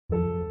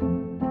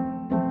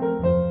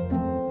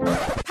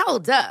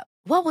Hold up.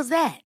 What was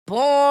that?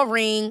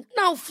 Boring.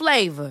 No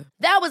flavor.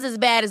 That was as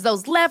bad as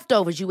those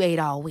leftovers you ate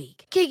all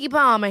week. Keke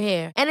Palmer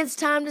here, and it's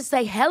time to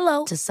say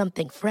hello to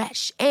something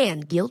fresh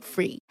and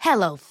guilt-free.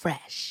 Hello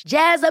Fresh.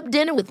 Jazz up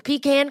dinner with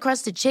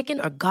pecan-crusted chicken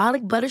or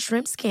garlic butter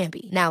shrimp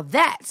scampi. Now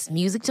that's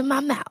music to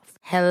my mouth.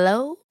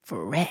 Hello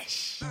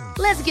Fresh.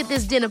 Let's get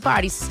this dinner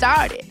party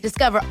started.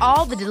 Discover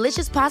all the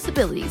delicious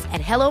possibilities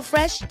at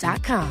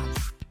hellofresh.com.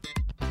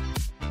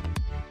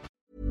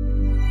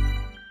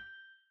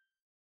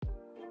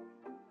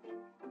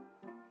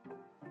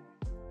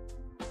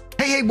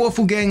 Hey,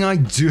 Waffle Gang, I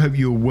do hope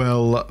you're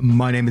well.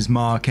 My name is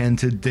Mark, and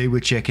today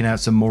we're checking out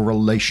some more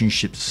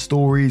relationship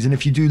stories. And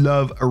if you do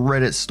love a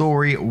Reddit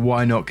story,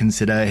 why not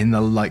consider hitting the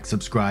like,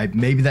 subscribe,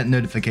 maybe that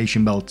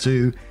notification bell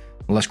too.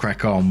 Well, let's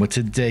crack on with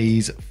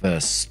today's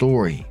first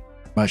story.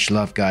 Much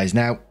love, guys.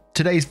 Now,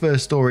 today's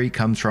first story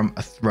comes from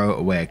a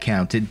throwaway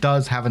account. It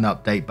does have an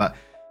update, but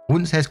I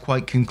wouldn't say it's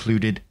quite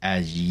concluded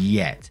as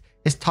yet.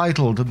 It's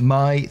titled,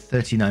 My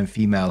 39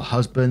 female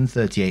husband,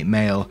 38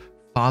 male,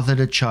 fathered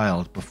a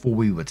child before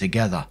we were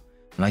together,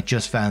 and I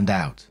just found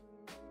out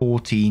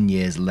 14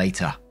 years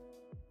later.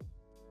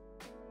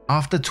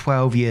 After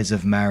 12 years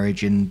of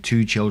marriage and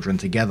 2 children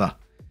together,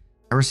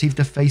 I received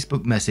a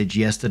Facebook message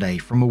yesterday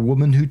from a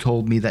woman who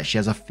told me that she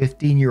has a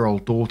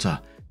 15-year-old daughter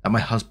that my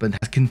husband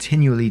has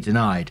continually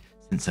denied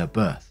since her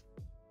birth.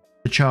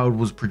 The child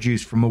was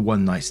produced from a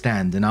one-night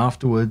stand, and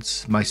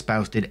afterwards, my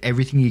spouse did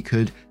everything he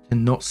could to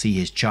not see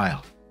his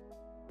child.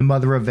 The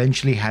mother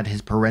eventually had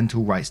his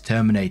parental rights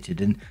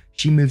terminated, and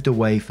she moved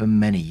away for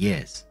many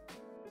years.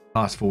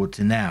 Fast forward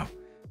to now,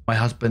 my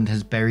husband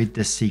has buried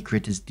this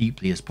secret as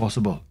deeply as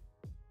possible.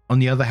 On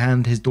the other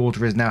hand, his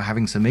daughter is now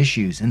having some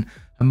issues, and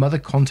her mother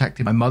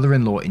contacted my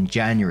mother-in-law in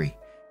January,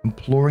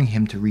 imploring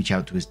him to reach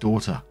out to his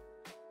daughter,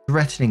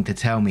 threatening to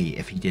tell me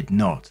if he did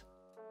not.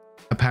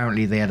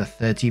 Apparently they had a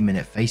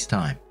 30-minute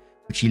FaceTime,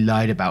 which he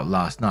lied about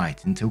last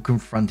night until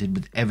confronted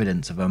with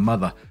evidence of her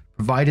mother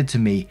provided to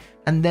me,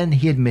 and then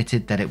he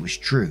admitted that it was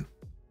true,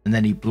 and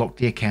then he blocked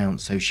the account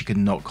so she could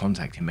not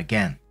contact him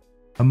again.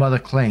 Her mother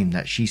claimed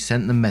that she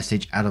sent the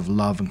message out of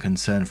love and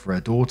concern for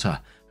her daughter,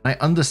 and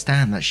I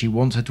understand that she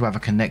wants her to have a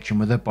connection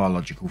with her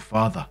biological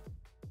father,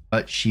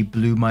 but she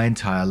blew my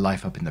entire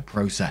life up in the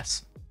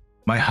process.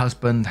 My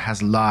husband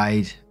has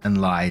lied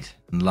and lied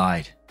and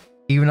lied.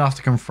 Even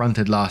after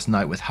confronted last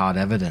night with hard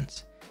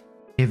evidence,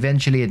 he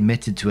eventually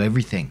admitted to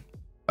everything,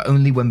 but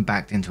only when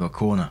backed into a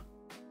corner.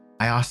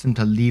 I asked him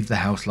to leave the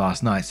house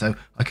last night so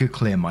I could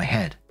clear my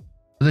head.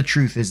 But the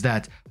truth is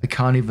that I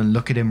can't even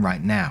look at him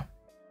right now.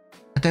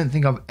 I don't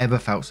think I've ever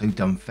felt so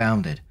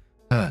dumbfounded,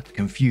 hurt,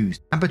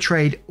 confused, and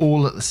betrayed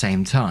all at the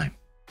same time.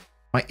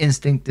 My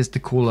instinct is to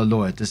call a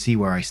lawyer to see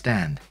where I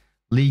stand,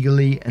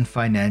 legally and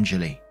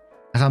financially,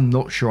 as I'm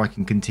not sure I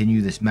can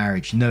continue this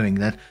marriage knowing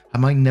that I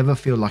might never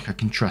feel like I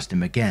can trust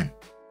him again.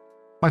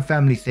 My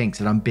family thinks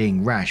that I'm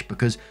being rash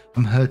because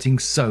I'm hurting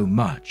so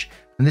much,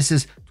 and this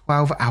is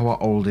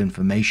 12-hour-old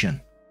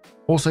information.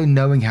 Also,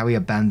 knowing how he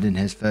abandoned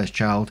his first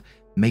child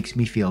makes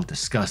me feel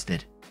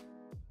disgusted.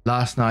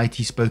 Last night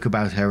he spoke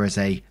about her as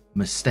a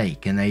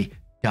mistake and a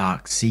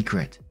dark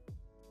secret.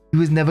 He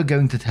was never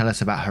going to tell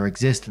us about her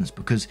existence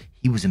because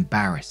he was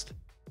embarrassed.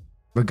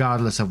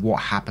 Regardless of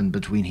what happened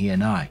between he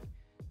and I,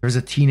 there is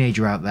a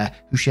teenager out there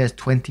who shares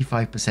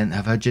 25%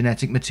 of her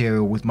genetic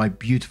material with my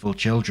beautiful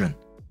children.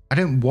 I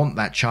don't want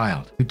that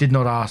child, who did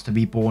not ask to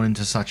be born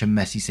into such a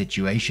messy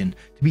situation,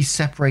 to be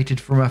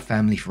separated from her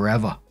family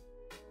forever.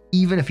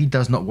 Even if he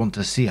does not want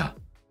to see her,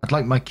 I'd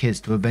like my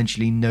kids to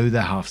eventually know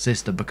their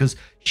half-sister because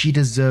she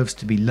deserves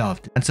to be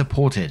loved and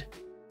supported,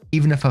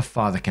 even if her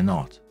father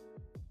cannot.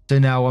 So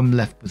now I'm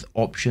left with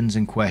options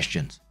and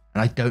questions,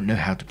 and I don't know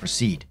how to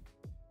proceed.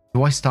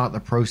 Do I start the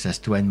process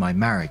to end my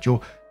marriage,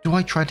 or do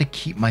I try to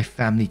keep my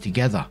family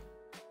together?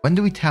 When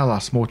do we tell our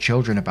small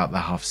children about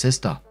their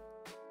half-sister?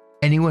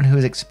 Anyone who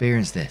has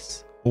experienced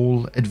this,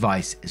 all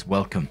advice is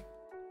welcome.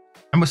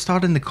 And we'll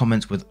start in the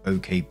comments with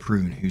OK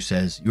Prune, who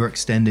says, "You're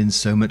extending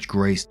so much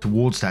grace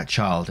towards that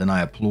child and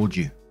I applaud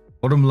you.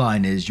 Bottom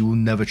line is you will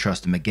never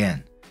trust him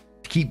again.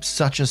 To keep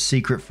such a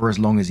secret for as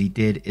long as he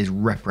did is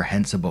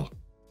reprehensible."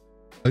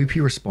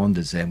 OP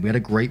responded saying, "We had a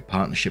great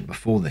partnership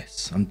before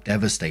this. I'm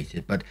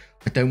devastated, but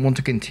I don't want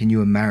to continue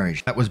a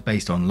marriage that was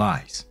based on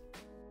lies."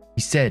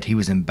 He said he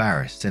was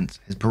embarrassed since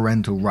his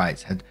parental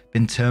rights had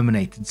been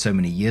terminated so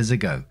many years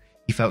ago.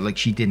 He felt like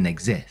she didn't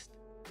exist.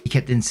 He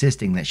kept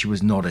insisting that she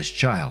was not his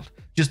child,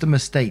 just a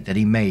mistake that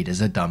he made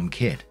as a dumb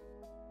kid.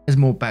 There's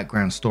more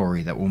background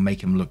story that will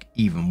make him look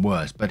even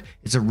worse, but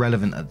it's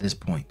irrelevant at this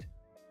point.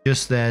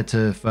 Just there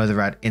to further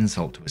add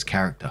insult to his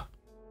character.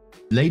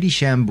 Lady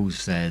Shambles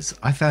says,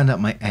 "I found out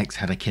my ex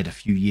had a kid a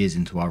few years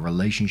into our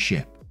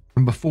relationship,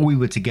 from before we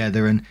were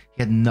together, and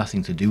he had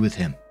nothing to do with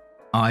him.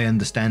 I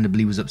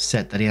understandably was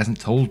upset that he hasn't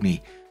told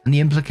me, and the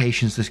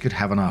implications this could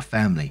have on our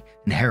family,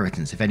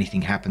 inheritance if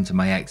anything happened to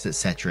my ex,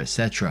 etc,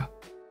 etc.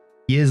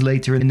 Years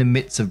later, in the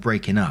midst of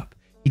breaking up,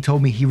 he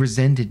told me he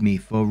resented me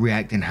for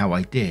reacting how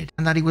I did,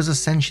 and that he was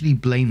essentially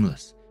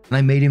blameless, and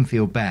I made him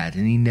feel bad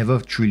and he never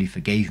truly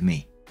forgave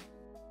me.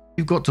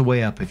 You've got to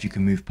weigh up if you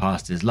can move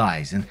past his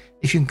lies, and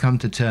if you can come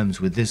to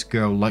terms with this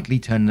girl likely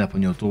turning up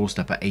on your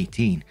doorstep at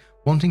 18,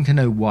 wanting to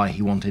know why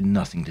he wanted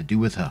nothing to do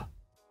with her.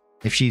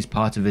 If she's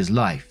part of his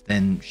life,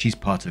 then she's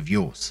part of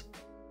yours.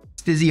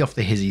 Stizzy off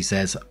the hizzy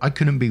says, I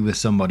couldn't be with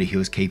somebody who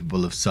was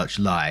capable of such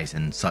lies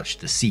and such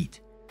deceit.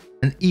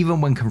 And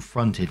even when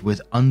confronted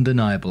with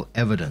undeniable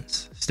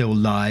evidence, still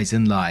lies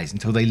and lies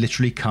until they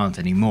literally can't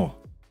anymore.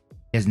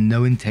 He has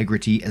no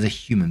integrity as a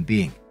human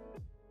being.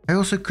 I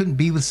also couldn't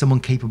be with someone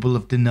capable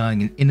of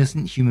denying an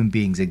innocent human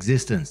being's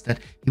existence that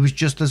he was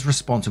just as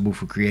responsible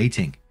for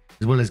creating,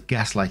 as well as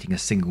gaslighting a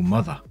single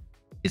mother.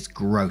 It's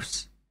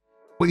gross.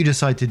 What you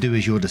decide to do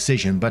is your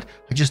decision, but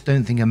I just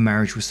don't think a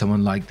marriage with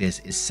someone like this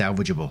is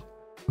salvageable.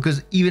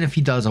 Because even if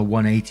he does a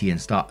 180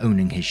 and start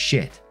owning his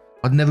shit,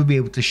 I'd never be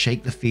able to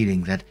shake the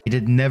feeling that he'd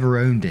had never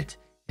owned it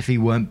if he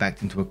weren't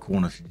backed into a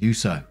corner to do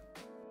so.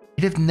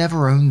 He'd have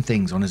never owned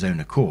things on his own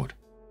accord.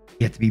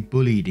 He had to be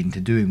bullied into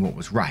doing what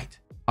was right.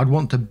 I'd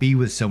want to be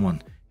with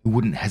someone who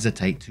wouldn't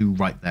hesitate to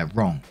right their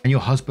wrong, and your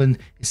husband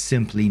is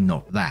simply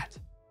not that.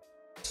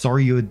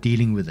 Sorry you are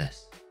dealing with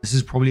this. This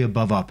is probably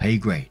above our pay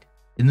grade.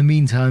 In the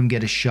meantime,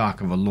 get a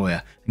shark of a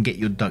lawyer and get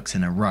your ducks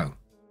in a row.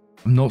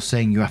 I'm not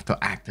saying you have to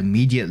act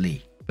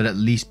immediately, but at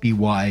least be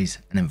wise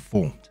and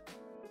informed.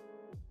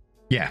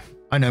 Yeah,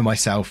 I know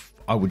myself,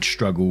 I would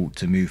struggle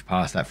to move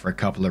past that for a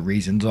couple of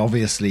reasons.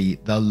 Obviously,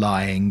 the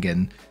lying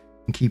and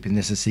keeping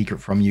this a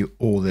secret from you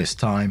all this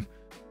time.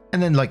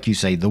 And then, like you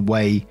say, the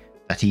way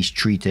that he's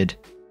treated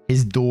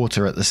his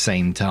daughter at the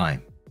same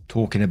time,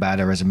 talking about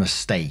her as a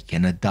mistake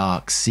and a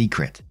dark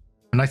secret.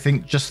 And I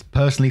think just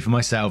personally for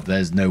myself,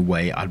 there's no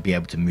way I'd be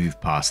able to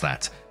move past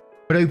that.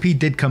 But OP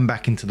did come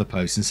back into the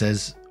post and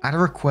says, I had a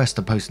request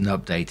to post an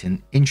update,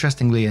 and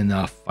interestingly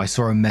enough, I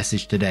saw a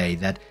message today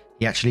that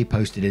he actually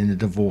posted in the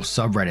divorce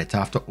subreddit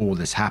after all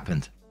this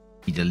happened.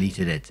 He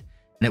deleted it,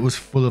 and it was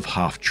full of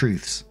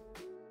half-truths.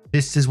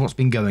 This is what's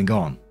been going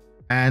on,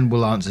 and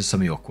will answer some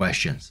of your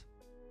questions.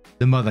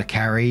 The mother,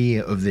 Carrie,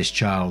 of this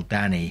child,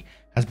 Danny,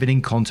 has been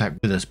in contact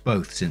with us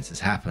both since this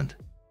happened.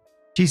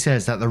 She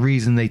says that the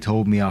reason they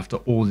told me after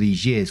all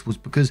these years was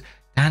because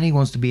Danny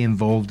wants to be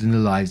involved in the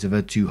lives of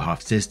her two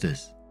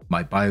half-sisters,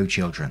 my bio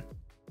children.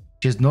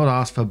 She has not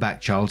asked for back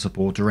child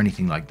support or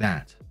anything like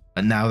that,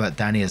 but now that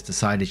Danny has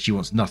decided she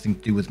wants nothing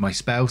to do with my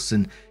spouse,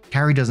 and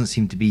Carrie doesn't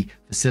seem to be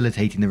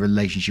facilitating the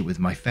relationship with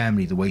my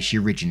family the way she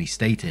originally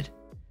stated,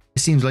 it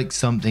seems like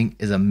something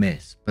is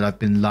amiss, but I've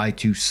been lied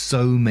to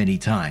so many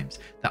times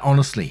that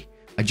honestly,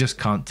 I just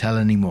can't tell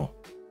anymore.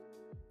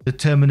 The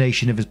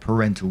termination of his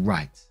parental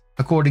rights.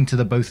 According to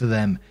the both of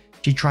them,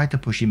 she tried to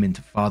push him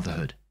into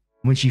fatherhood.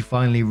 When she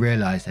finally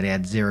realized that he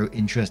had zero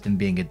interest in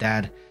being a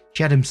dad,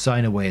 she had him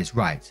sign away his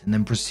rights and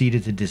then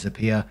proceeded to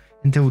disappear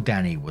until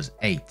Danny was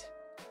 8.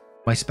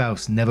 My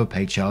spouse never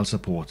paid child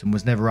support and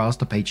was never asked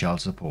to pay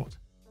child support.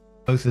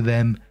 Both of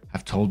them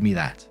have told me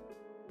that.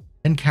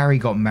 Then Carrie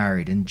got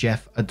married and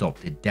Jeff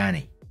adopted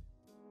Danny.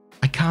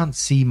 I can't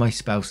see my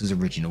spouse's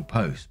original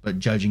post, but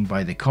judging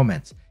by the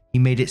comments, he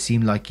made it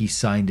seem like he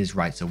signed his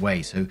rights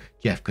away so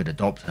Jeff could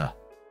adopt her.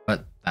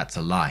 But that's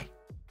a lie.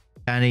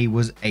 Danny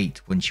was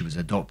 8 when she was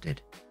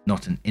adopted,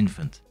 not an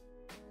infant.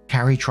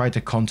 Carrie tried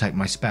to contact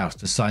my spouse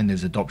to sign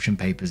those adoption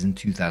papers in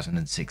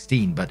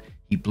 2016, but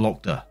he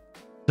blocked her.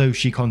 So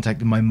she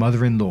contacted my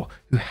mother-in-law,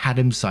 who had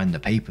him sign the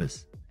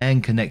papers,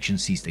 and connection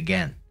ceased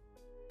again.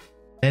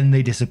 Then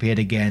they disappeared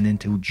again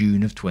until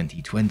June of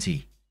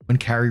 2020, when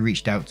Carrie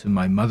reached out to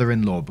my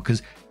mother-in-law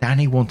because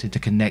Danny wanted to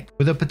connect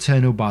with a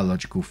paternal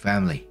biological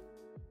family.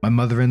 My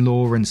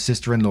mother-in-law and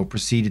sister-in-law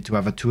proceeded to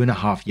have a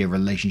 2.5-year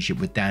relationship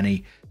with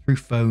Danny through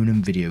phone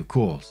and video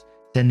calls,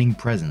 sending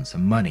presents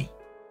and money,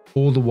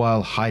 all the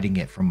while hiding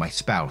it from my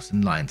spouse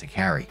and lying to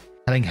Carrie,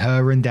 telling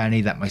her and Danny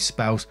that my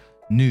spouse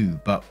knew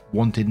but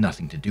wanted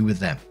nothing to do with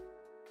them.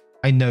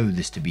 I know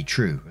this to be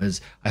true,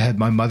 as I heard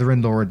my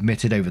mother-in-law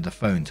admitted over the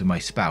phone to my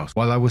spouse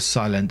while I was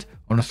silent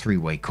on a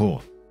 3-way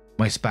call.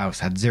 My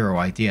spouse had zero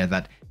idea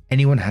that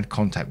anyone had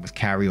contact with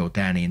Carrie or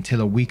Danny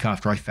until a week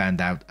after I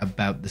found out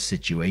about the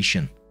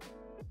situation.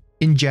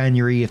 In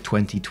January of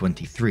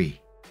 2023,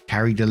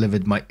 Carrie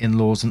delivered my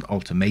in-laws an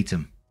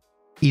ultimatum.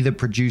 Either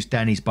produce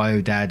Danny's bio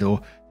dad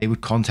or they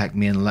would contact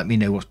me and let me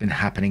know what's been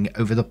happening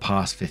over the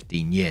past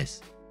 15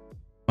 years.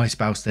 My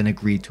spouse then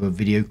agreed to a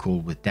video call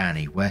with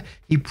Danny where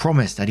he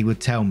promised that he would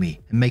tell me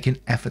and make an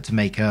effort to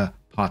make her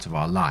part of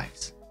our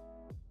lives.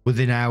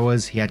 Within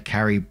hours, he had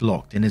Carrie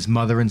blocked and his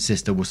mother and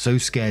sister were so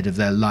scared of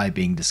their lie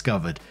being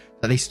discovered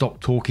that they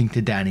stopped talking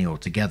to Danny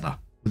altogether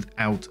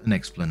without an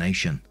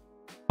explanation.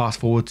 Fast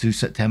forward to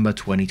September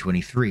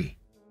 2023,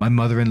 my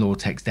mother-in-law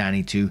texted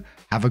Danny to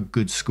have a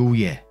good school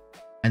year,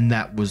 and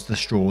that was the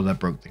straw that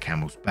broke the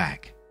camel's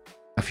back.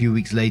 A few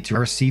weeks later, I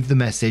received the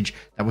message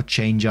that would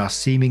change our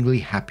seemingly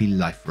happy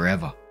life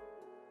forever.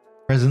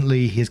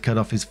 Presently, he has cut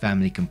off his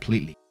family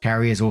completely.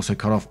 Carrie has also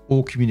cut off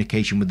all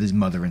communication with his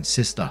mother and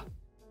sister.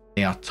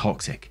 They are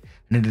toxic,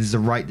 and it is the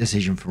right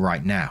decision for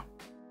right now.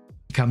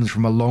 He comes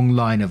from a long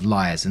line of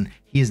liars, and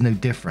he is no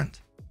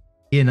different.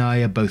 He and I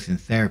are both in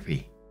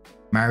therapy.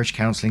 Marriage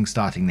counseling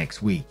starting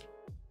next week.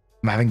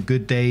 I'm having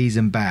good days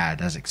and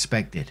bad as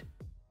expected.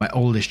 My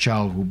oldest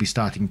child will be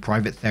starting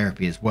private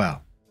therapy as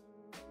well.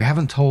 I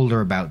haven't told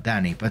her about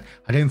Danny, but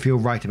I don't feel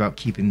right about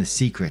keeping the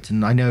secret,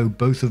 and I know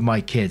both of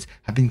my kids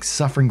have been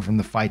suffering from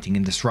the fighting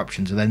and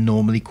disruption to their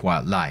normally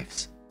quiet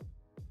lives.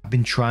 I've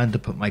been trying to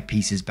put my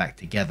pieces back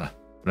together,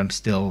 but I'm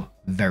still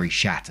very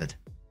shattered.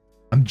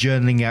 I'm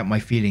journaling out my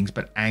feelings,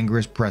 but anger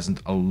is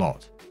present a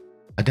lot.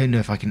 I don't know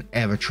if I can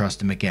ever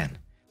trust him again.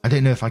 I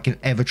don't know if I can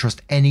ever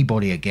trust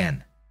anybody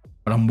again,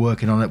 but I'm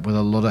working on it with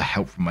a lot of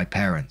help from my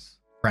parents,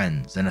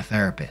 friends, and a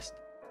therapist.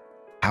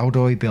 How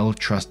do I build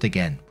trust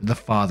again with the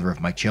father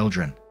of my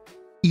children,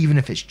 even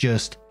if it's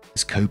just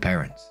as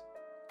co-parents?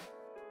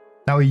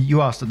 Now,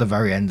 you asked at the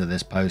very end of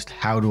this post,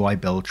 how do I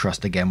build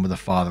trust again with the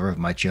father of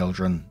my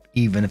children,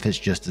 even if it's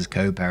just as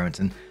co-parents?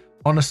 And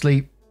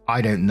honestly,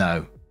 I don't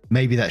know.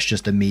 Maybe that's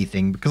just a me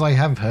thing, because I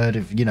have heard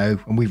of,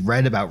 and we've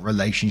read about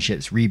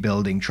relationships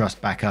rebuilding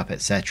trust back up,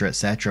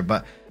 etc.,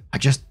 but I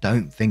just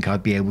don't think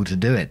I'd be able to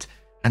do it.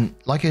 And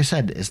like I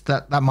said, it's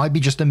that might be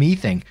just a me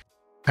thing.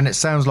 And it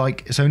sounds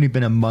like it's only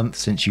been a month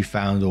since you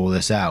found all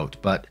this out,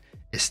 but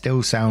it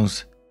still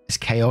sounds as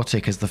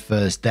chaotic as the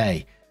first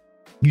day.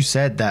 You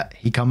said that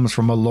he comes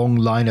from a long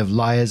line of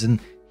liars, and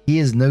he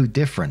is no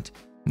different.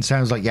 It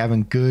sounds like you're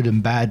having good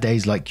and bad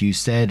days like you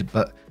said,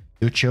 but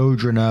your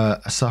children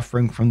are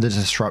suffering from the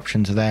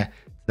disruption to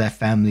their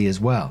family as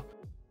well.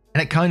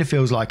 And it kind of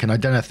feels like, and I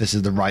don't know if this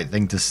is the right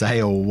thing to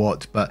say or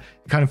what, but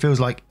it kind of feels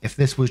like if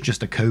this was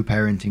just a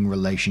co-parenting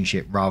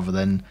relationship rather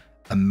than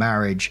a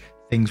marriage,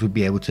 things would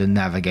be able to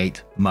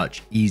navigate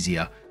much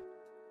easier.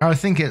 And I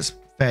think it's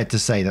fair to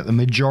say that the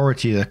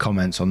majority of the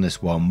comments on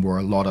this one were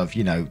a lot of,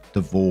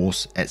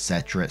 divorce,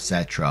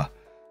 etc.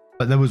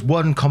 But there was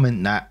one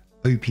comment that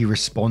OP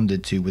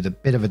responded to with a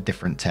bit of a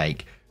different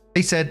take.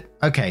 They said,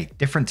 okay,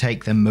 different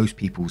take than most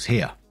people's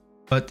here.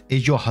 But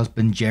is your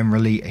husband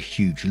generally a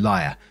huge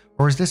liar?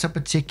 Or is this a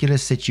particular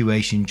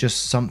situation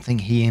just something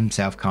he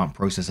himself can't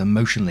process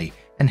emotionally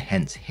and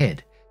hence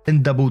hid,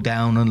 then doubled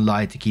down and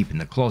lied to keep in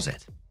the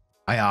closet?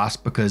 I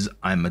asked because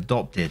I'm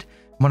adopted.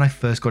 When I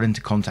first got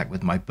into contact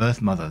with my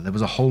birth mother, there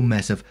was a whole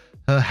mess of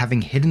her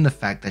having hidden the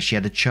fact that she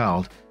had a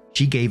child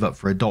she gave up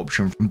for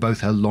adoption from both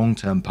her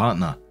long-term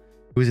partner,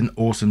 who was an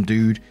awesome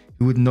dude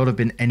who would not have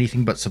been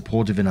anything but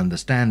supportive and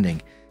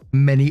understanding,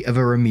 many of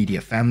her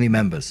immediate family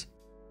members.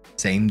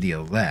 Same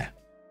deal there.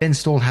 Then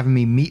still having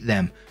me meet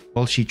them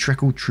while she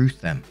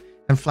trickled-truthed them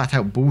and flat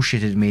out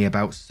bullshitted me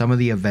about some of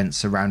the events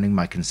surrounding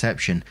my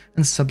conception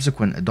and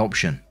subsequent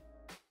adoption.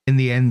 In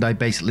the end, I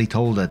basically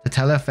told her to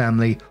tell her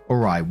family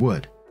or I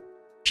would.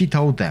 She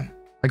told them.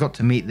 I got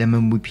to meet them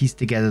and we pieced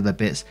together the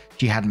bits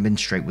she hadn't been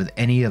straight with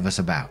any of us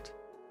about.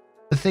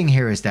 The thing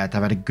here is that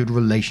I've had a good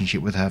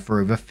relationship with her for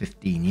over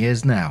 15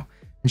 years now,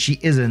 and she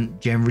isn't,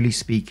 generally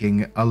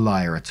speaking, a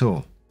liar at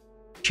all.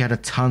 She had a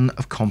ton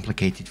of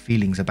complicated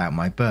feelings about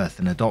my birth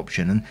and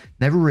adoption and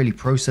never really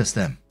processed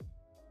them.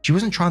 She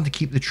wasn't trying to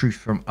keep the truth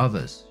from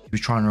others, she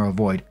was trying to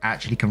avoid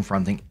actually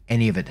confronting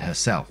any of it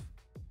herself.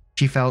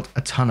 She felt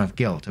a ton of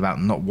guilt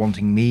about not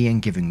wanting me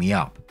and giving me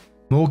up.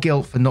 More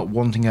guilt for not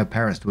wanting her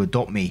parents to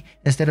adopt me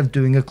instead of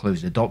doing a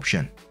closed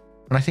adoption.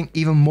 And I think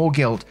even more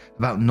guilt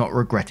about not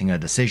regretting her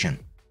decision.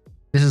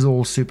 This is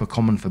all super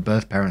common for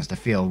birth parents to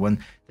feel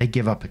when they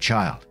give up a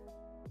child.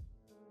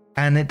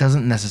 And it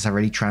doesn't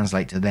necessarily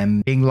translate to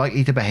them being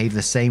likely to behave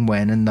the same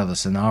way in another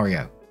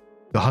scenario.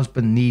 Your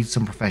husband needs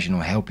some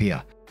professional help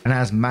here, and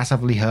as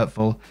massively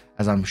hurtful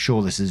as I'm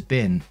sure this has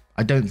been,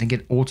 I don't think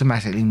it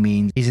automatically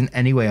means he's in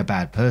any way a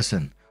bad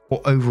person,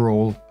 or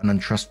overall an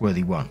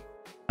untrustworthy one.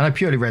 And I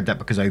purely read that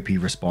because OP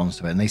responds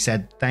to it, and they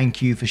said,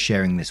 thank you for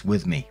sharing this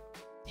with me.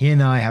 He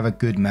and I have a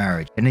good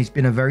marriage, and he's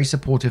been a very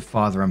supportive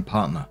father and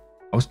partner.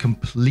 I was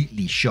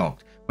completely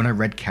shocked when I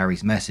read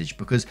Carrie's message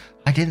because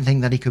I didn't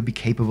think that he could be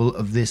capable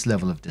of this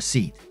level of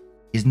deceit.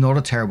 He's not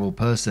a terrible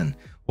person,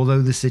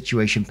 although the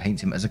situation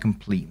paints him as a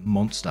complete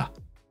monster.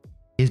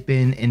 He's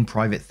been in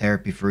private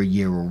therapy for a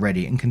year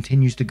already and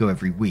continues to go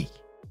every week.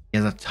 He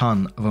has a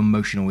ton of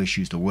emotional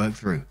issues to work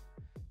through.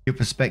 Your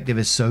perspective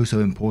is so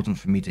important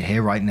for me to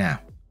hear right now.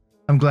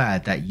 I'm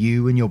glad that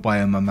you and your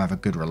bio mum have a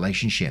good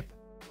relationship.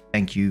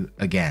 Thank you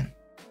again.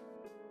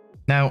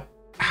 Now,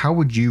 how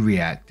would you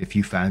react if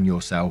you found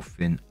yourself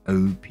in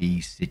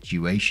OP's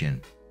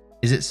situation?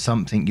 Is it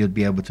something you'd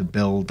be able to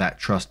build that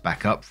trust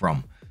back up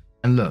from?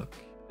 And look,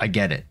 I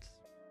get it.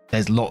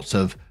 There's lots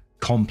of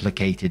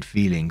complicated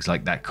feelings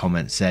like that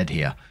comment said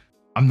here.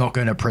 I'm not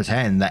going to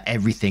pretend that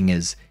everything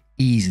is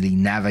easily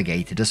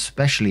navigated,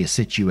 especially a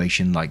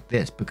situation like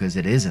this, because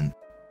it isn't.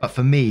 But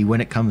for me,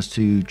 when it comes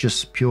to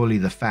just purely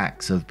the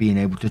facts of being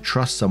able to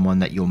trust someone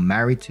that you're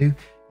married to,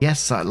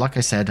 yes, like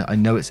I said, I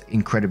know it's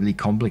incredibly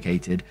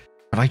complicated,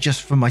 but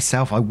for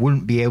myself, I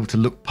wouldn't be able to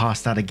look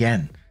past that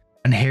again.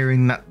 And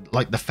hearing that,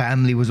 like, the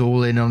family was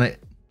all in on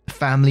it, the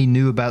family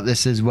knew about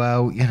this as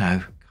well,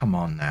 come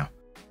on now.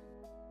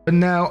 But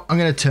now I'm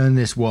going to turn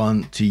this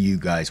one to you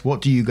guys. What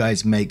do you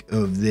guys make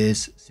of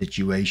this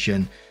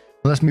situation?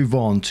 Let's move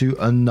on to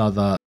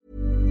another.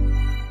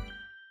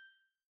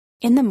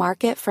 In the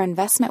market for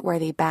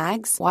investment-worthy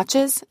bags,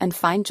 watches, and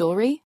fine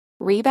jewelry,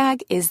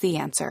 Rebag is the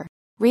answer.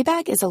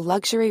 Rebag is a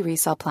luxury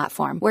resale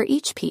platform where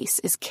each piece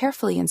is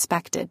carefully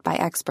inspected by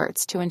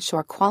experts to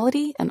ensure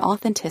quality and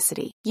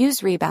authenticity. Use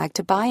Rebag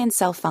to buy and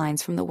sell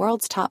finds from the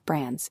world's top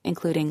brands,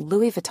 including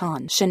Louis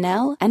Vuitton,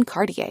 Chanel, and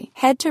Cartier.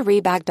 Head to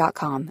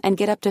Rebag.com and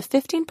get up to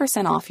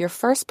 15% off your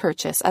first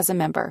purchase as a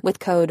member with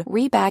code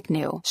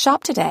REBAGNEW.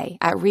 Shop today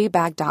at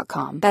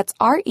Rebag.com. That's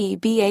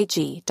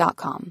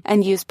REBAG.com.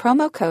 And use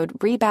promo code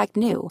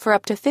REBAGNEW for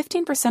up to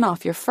 15%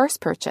 off your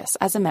first purchase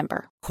as a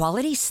member.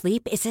 Quality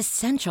sleep is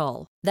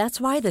essential.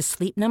 That's why the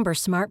Sleep Number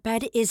Smart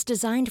Bed is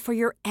designed for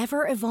your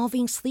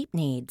ever-evolving sleep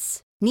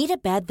needs. Need a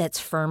bed that's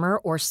firmer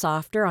or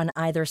softer on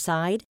either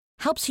side?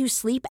 Helps you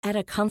sleep at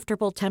a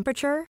comfortable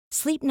temperature?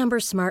 Sleep Number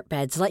Smart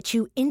Beds let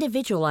you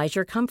individualize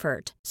your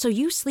comfort, so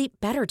you sleep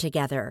better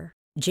together.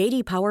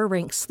 J.D. Power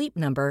ranks Sleep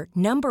Number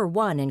number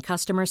 1 in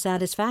customer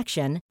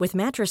satisfaction with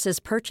mattresses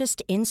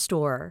purchased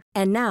in-store.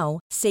 And now,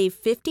 save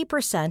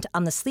 50%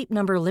 on the Sleep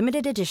Number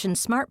Limited Edition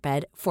Smart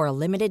Bed for a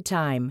limited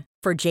time.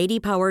 For J.D.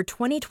 Power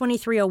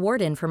 2023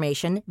 award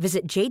information,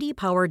 visit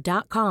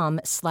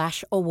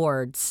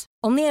jdpower.com/awards.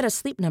 Only at a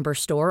Sleep Number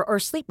store or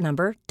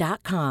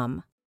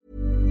sleepnumber.com.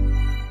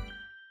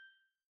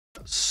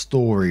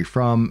 Story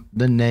from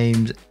the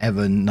named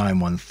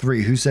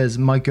Evan913, who says,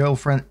 my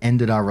girlfriend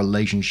ended our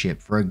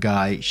relationship for a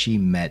guy she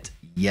met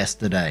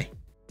yesterday.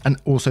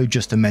 And also,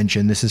 just to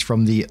mention, this is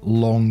from the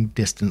long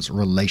distance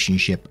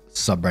relationship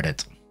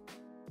subreddit.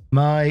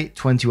 My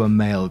 21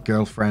 male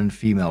girlfriend,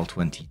 female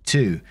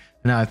 22,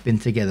 and I've been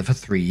together for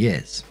 3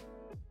 years.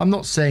 I'm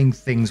not saying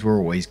things were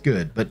always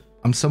good, but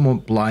I'm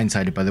somewhat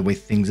blindsided by the way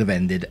things have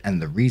ended and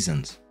the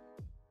reasons.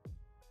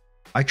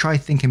 I try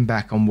thinking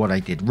back on what I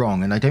did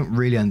wrong, and I don't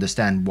really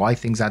understand why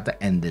things had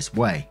to end this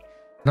way,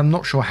 and I'm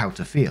not sure how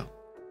to feel.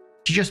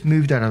 She just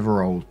moved out of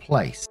her old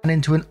place and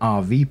into an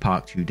RV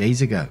park 2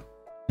 days ago,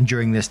 and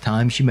during this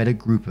time she met a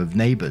group of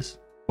neighbours,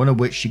 one of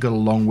which she got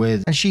along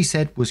with and she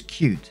said was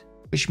cute,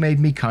 which made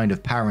me kind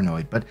of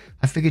paranoid, but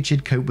I figured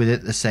she'd cope with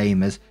it the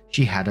same as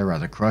she had her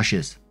other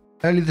crushes.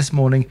 Early this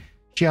morning,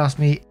 she asked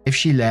me if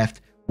she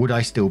left, would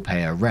I still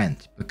pay her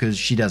rent, because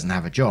she doesn't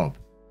have a job,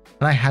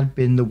 and I had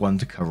been the one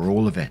to cover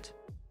all of it.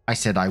 I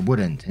said I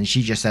wouldn't, and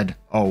she just said,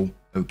 oh,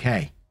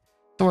 okay.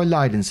 So I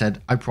lied and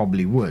said I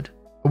probably would,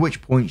 at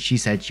which point she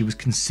said she was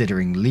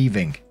considering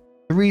leaving.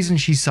 The reason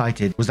she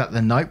cited was that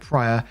the night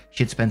prior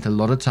she had spent a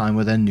lot of time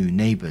with her new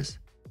neighbours,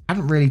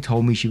 hadn't really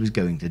told me she was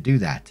going to do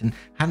that, and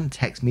hadn't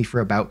texted me for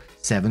about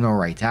 7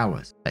 or 8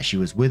 hours that she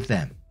was with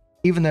them,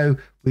 even though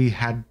we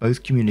had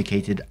both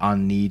communicated our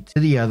need to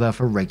the other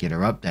for regular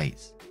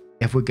updates,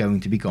 if we're going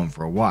to be gone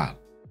for a while.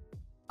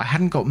 I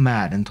hadn't got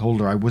mad and told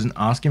her I wasn't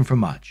asking for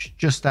much,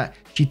 just that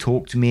she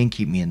talked to me and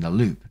keep me in the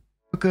loop,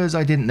 because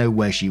I didn't know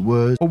where she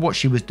was or what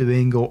she was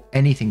doing or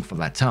anything for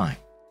that time.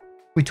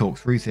 We talked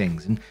through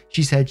things, and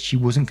she said she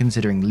wasn't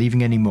considering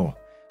leaving anymore,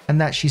 and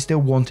that she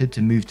still wanted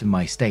to move to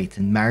my state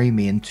and marry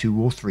me in 2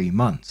 or 3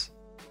 months.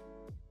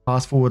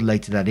 Fast forward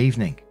later that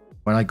evening,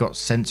 when I got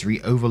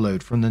sensory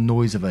overload from the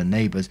noise of her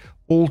neighbours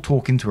all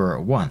talking to her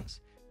at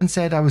once, and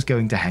said I was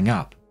going to hang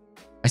up.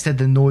 I said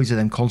the noise of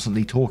them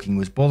constantly talking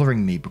was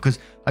bothering me because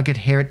I could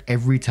hear it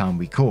every time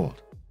we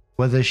called,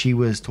 whether she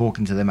was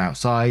talking to them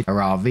outside her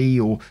RV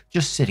or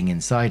just sitting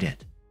inside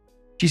it.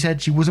 She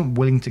said she wasn't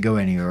willing to go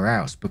anywhere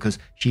else because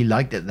she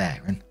liked it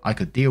there and I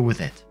could deal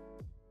with it.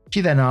 She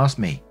then asked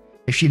me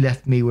if she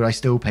left me, would I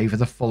still pay for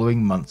the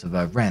following months of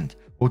her rent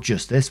or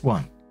just this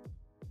one?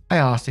 I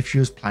asked if she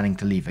was planning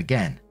to leave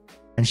again,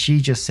 and she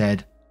just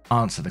said,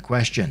 answer the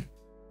question.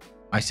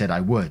 I said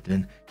I would,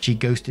 and she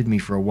ghosted me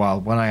for a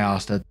while when I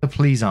asked her to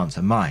please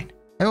answer mine.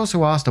 I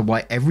also asked her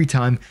why every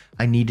time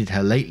I needed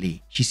her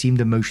lately, she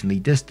seemed emotionally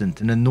distant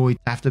and annoyed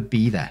to have to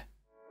be there.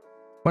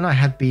 When I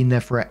had been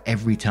there for her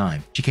every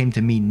time she came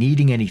to me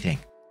needing anything,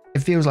 it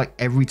feels like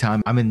every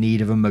time I'm in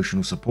need of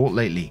emotional support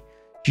lately,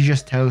 she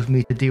just tells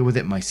me to deal with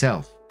it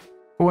myself.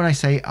 But when I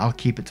say I'll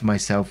keep it to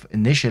myself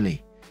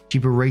initially, she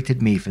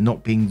berated me for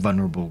not being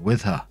vulnerable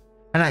with her,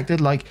 and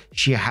acted like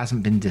she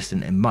hasn't been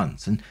distant in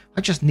months, and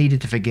I just needed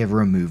to forgive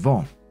her and move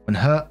on, when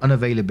her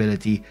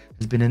unavailability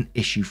has been an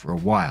issue for a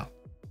while.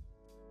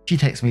 She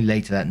texted me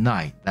later that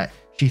night that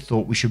she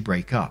thought we should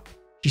break up.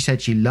 She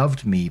said she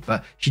loved me,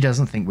 but she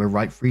doesn't think we're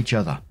right for each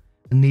other,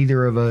 and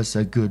neither of us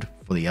are good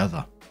for the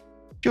other.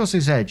 She also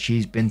said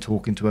she's been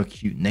talking to her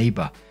cute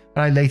neighbour,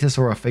 and I later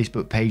saw her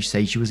Facebook page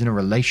say she was in a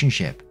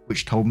relationship,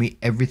 which told me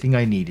everything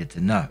I needed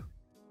to know.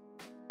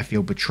 I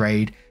feel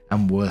betrayed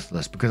and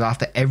worthless because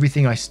after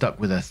everything I stuck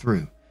with her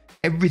through,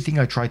 everything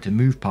I tried to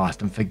move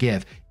past and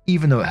forgive,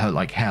 even though it hurt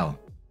like hell,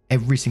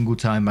 every single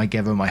time I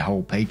gave her my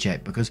whole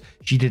paycheck because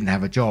she didn't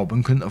have a job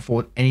and couldn't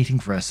afford anything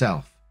for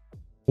herself,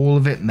 all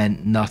of it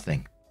meant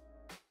nothing.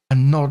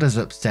 I'm not as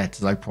upset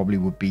as I probably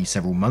would be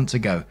several months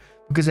ago,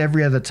 because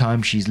every other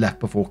time she's left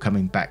before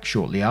coming back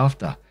shortly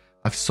after,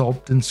 I've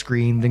sobbed and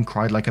screamed and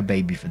cried like a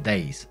baby for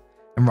days,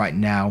 and right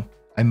now,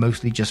 I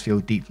mostly just feel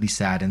deeply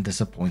sad and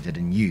disappointed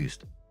and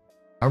used.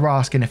 Her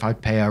asking if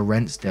I'd pay her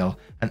rent still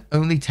and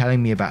only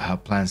telling me about her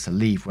plans to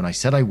leave when I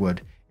said I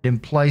would, it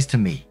implies to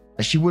me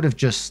that she would have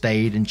just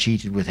stayed and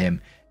cheated with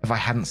him If I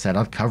hadn't said,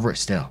 I'd cover it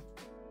still.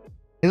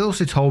 It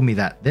also told me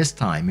that this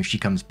time, if she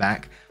comes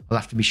back, I'll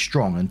have to be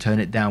strong and turn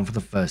it down for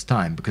the first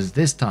time, because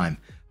this time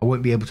I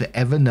won't be able to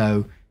ever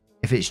know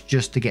if it's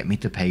just to get me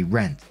to pay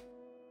rent.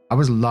 I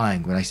was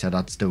lying when I said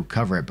I'd still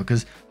cover it,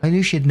 because I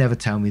knew she'd never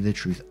tell me the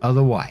truth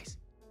otherwise.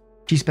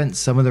 She spent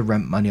some of the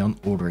rent money on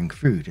ordering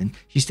food, and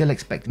she still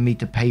expected me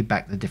to pay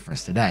back the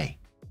difference today,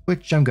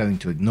 which I'm going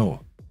to ignore.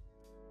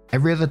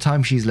 Every other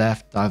time she's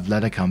left, I've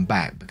let her come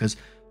back because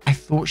I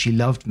thought she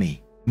loved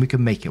me and we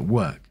could make it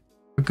work.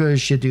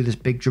 Because she'd do this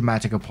big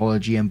dramatic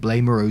apology and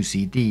blame her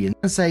OCD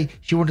and say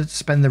she wanted to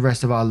spend the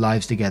rest of our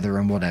lives together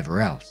and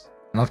whatever else.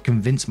 And I'd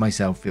convinced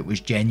myself it was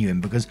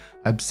genuine because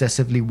I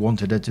obsessively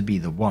wanted her to be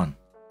the one.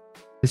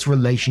 This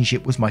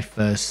relationship was my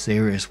first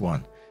serious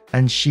one,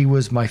 and she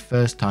was my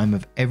first time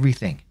of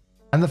everything.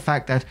 And the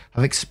fact that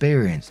I've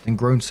experienced and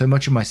grown so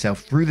much of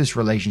myself through this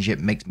relationship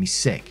makes me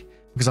sick,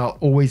 because I'll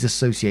always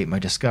associate my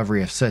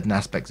discovery of certain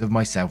aspects of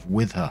myself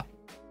with her.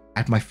 I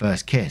had my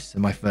first kiss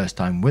and my first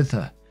time with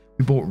her.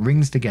 We bought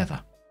rings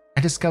together.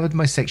 I discovered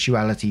my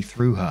sexuality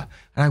through her,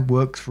 and I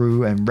worked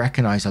through and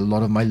recognized a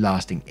lot of my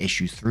lasting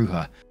issues through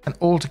her, and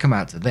all to come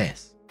out to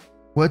this.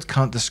 Words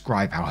can't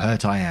describe how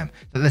hurt I am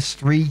that this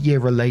 3-year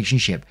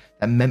relationship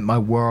that meant my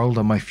world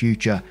and my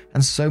future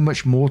and so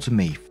much more to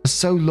me for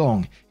so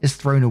long is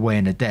thrown away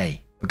in a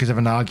day because of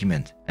an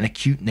argument and a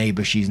cute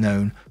neighbor she's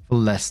known for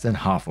less than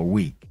half a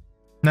week.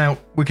 Now,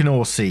 we can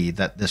all see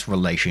that this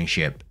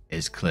relationship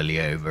is clearly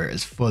over.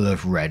 It's full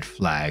of red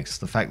flags.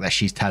 The fact that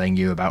she's telling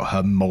you about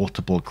her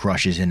multiple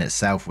crushes in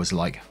itself was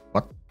like,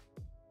 what?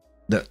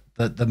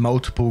 The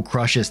multiple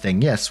crushes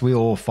thing. Yes, we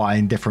all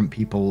find different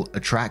people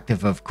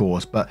attractive, of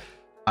course, but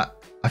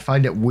I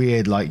find it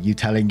weird, like you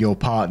telling your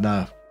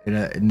partner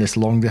in this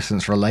long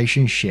distance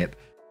relationship,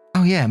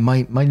 oh yeah,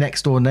 my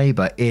next door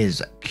neighbor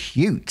is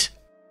cute.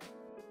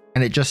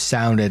 And it just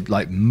sounded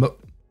like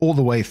all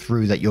the way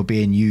through that you're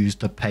being used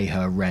to pay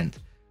her rent.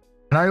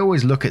 And I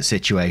always look at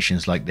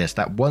situations like this,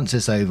 that once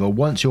it's over,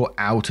 once you're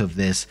out of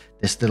this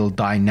little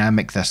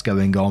dynamic that's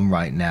going on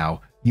right now,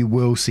 you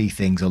will see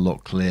things a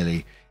lot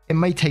clearly. It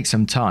may take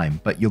some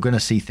time, but you're going to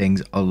see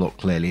things a lot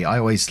clearly. I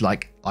always,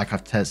 like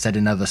I've said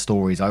in other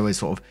stories, I always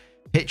sort of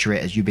picture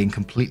it as you being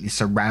completely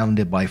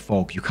surrounded by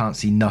fog. You can't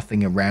see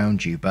nothing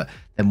around you, but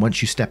then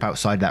once you step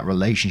outside that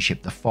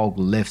relationship, the fog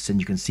lifts and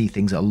you can see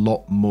things a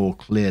lot more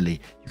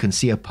clearly. You can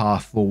see a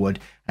path forward,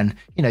 and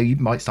you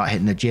might start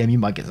hitting the gym, you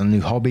might get some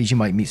new hobbies, you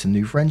might meet some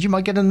new friends, you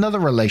might get another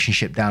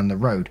relationship down the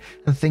road,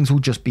 and things will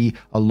just be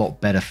a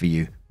lot better for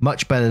you.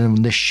 Much better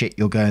than this shit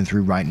you're going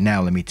through right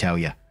now, let me tell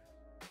you.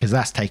 Because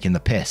that's taking the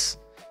piss.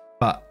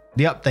 But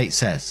the update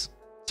says,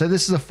 so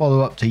this is a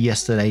follow-up to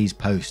yesterday's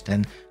post,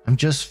 and I'm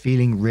just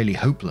feeling really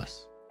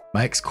hopeless.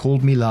 My ex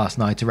called me last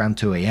night around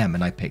 2 a.m.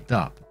 and I picked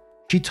up.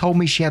 She told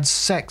me she had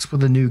sex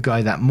with a new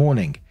guy that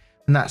morning,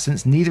 and that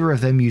since neither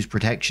of them used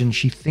protection,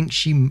 she thinks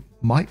she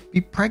might be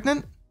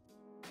pregnant?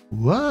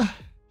 What?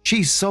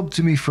 She sobbed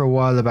to me for a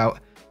while about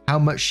how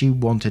much she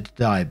wanted to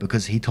die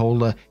because he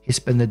told her he'd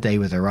spend the day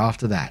with her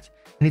after that,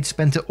 and he'd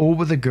spent it all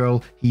with a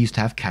girl he used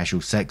to have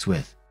casual sex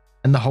with.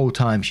 And the whole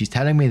time she's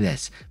telling me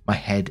this, my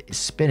head is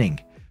spinning.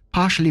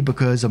 Partially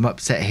because I'm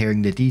upset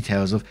hearing the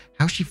details of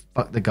how she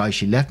fucked the guy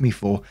she left me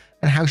for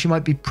and how she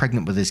might be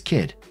pregnant with his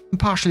kid, and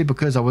partially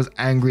because I was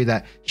angry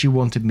that she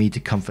wanted me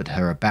to comfort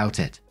her about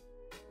it.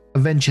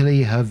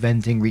 Eventually, her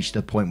venting reached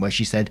a point where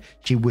she said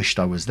she wished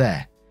I was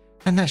there,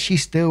 and that she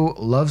still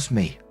loves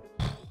me.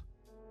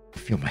 I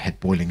feel my head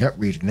boiling up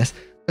reading this,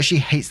 but she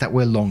hates that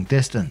we're long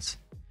distance.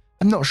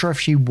 I'm not sure if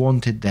she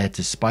wanted there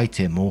to spite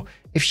him or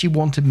if she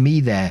wanted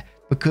me there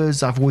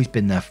because I've always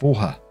been there for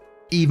her,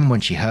 even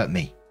when she hurt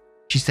me.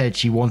 She said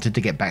she wanted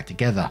to get back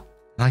together,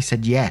 and I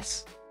said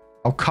yes.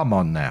 Oh, come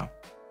on now.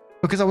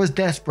 Because I was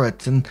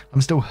desperate, and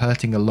I'm still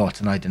hurting a lot,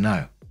 and I don't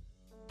know.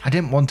 I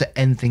didn't want to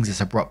end things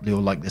this abruptly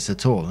or like this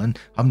at all, and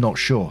I'm not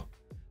sure.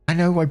 I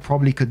know I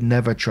probably could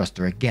never trust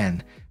her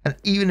again, and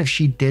even if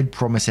she did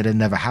promise it'd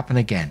never happen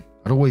again,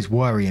 I'd always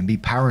worry and be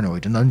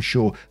paranoid and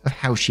unsure of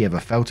how she ever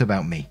felt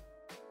about me.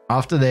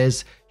 After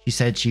this, she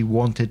said she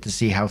wanted to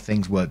see how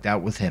things worked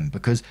out with him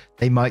because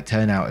they might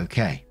turn out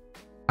okay.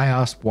 I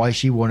asked why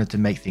she wanted to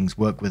make things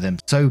work with him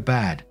so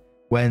bad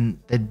when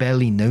they'd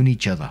barely known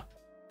each other.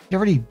 He'd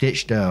already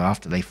ditched her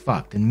after they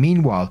fucked, and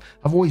meanwhile,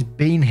 I've always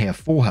been here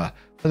for her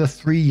for the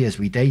 3 years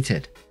we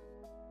dated.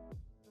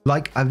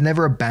 Like, I've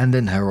never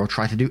abandoned her or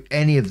tried to do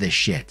any of this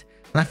shit,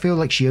 and I feel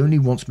like she only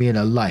wants me in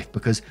her life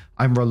because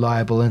I'm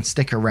reliable and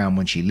stick around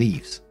when she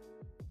leaves.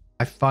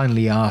 I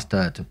finally asked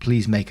her to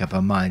please make up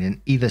her mind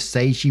and either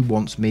say she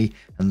wants me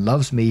and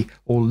loves me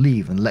or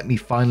leave and let me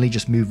finally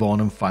just move on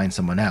and find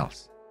someone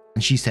else.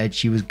 And she said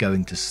she was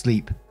going to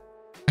sleep.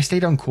 I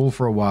stayed on call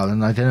for a while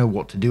and I don't know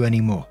what to do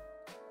anymore.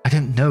 I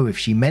don't know if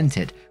she meant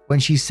it when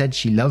she said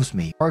she loves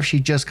me or if she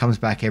just comes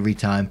back every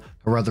time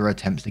her other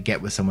attempts to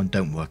get with someone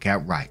don't work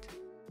out right.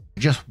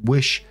 I just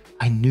wish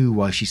I knew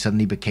why she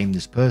suddenly became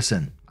this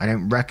person I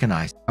don't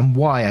recognize and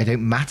why I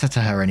don't matter to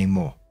her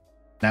anymore.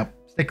 Now,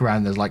 stick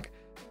around, there's like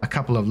a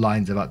couple of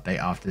lines of update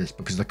after this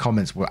because the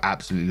comments were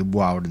absolutely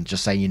wild and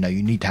just saying, you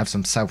need to have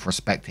some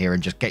self-respect here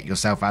and just get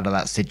yourself out of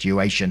that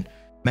situation.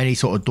 Many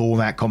sort of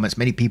doormat comments,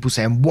 many people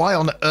saying, why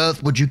on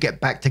earth would you get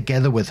back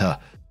together with her?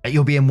 That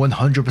you're being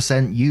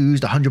 100%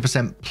 used,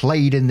 100%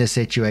 played in this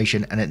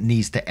situation and it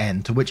needs to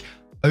end. To which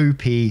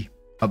OP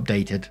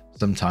updated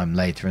sometime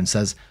later and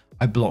says,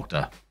 I blocked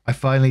her. I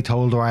finally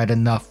told her I had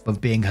enough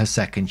of being her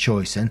second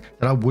choice and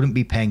that I wouldn't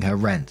be paying her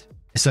rent.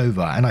 It's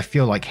over and I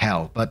feel like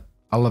hell, but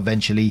I'll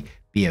eventually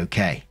be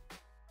okay.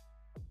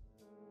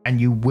 And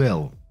you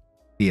will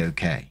be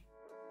okay.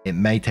 It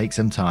may take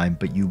some time,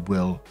 but you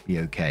will be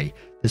okay.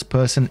 This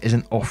person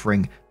isn't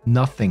offering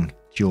nothing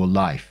to your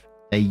life.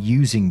 They're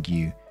using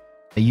you.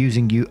 They're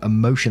using you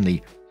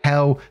emotionally.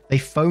 Hell, they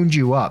phoned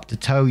you up to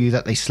tell you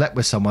that they slept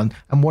with someone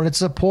and wanted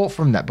support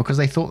from that because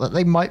they thought that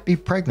they might be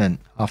pregnant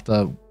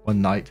after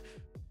one night.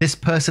 This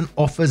person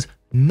offers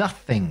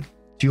nothing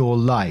to your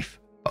life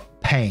but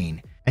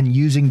pain and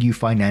using you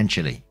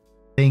financially.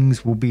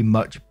 Things will be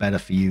much better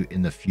for you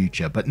in the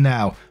future. But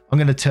now I'm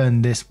going to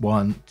turn this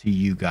one to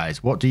you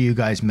guys. What do you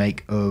guys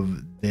make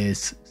of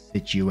this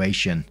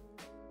situation?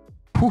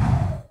 Whew.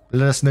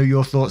 Let us know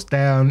your thoughts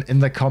down in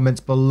the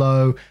comments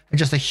below. And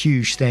just a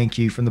huge thank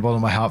you from the bottom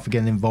of my heart for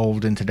getting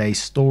involved in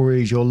today's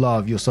stories. Your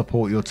love, your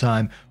support, your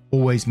time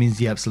always means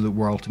the absolute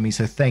world to me.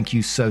 So thank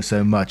you so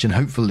much. And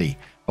hopefully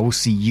I will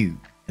see you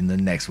in the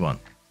next one.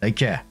 Take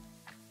care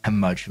and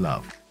much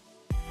love.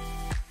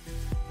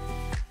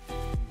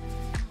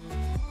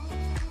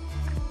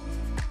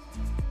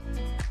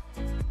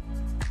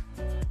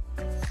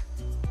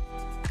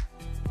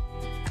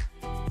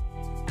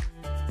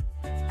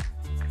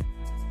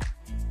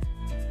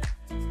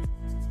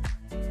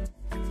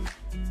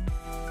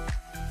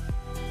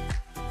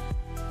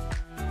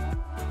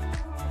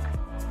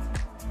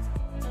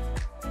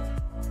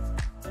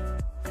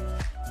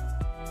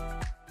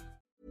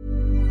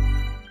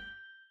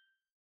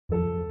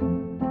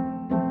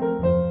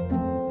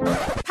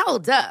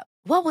 Hold up.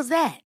 What was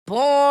that?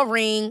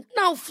 Boring.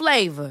 No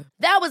flavor.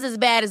 That was as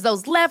bad as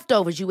those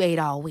leftovers you ate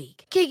all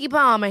week. Keke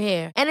Palmer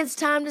here, and it's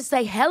time to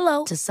say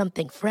hello to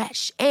something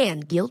fresh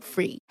and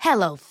guilt-free.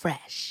 Hello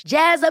Fresh.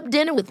 Jazz up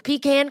dinner with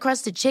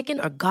pecan-crusted chicken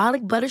or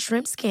garlic butter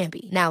shrimp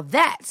scampi. Now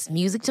that's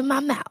music to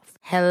my mouth.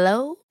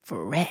 Hello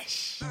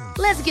Fresh.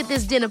 Let's get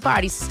this dinner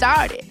party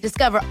started.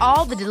 Discover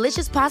all the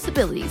delicious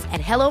possibilities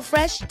at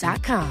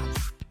HelloFresh.com.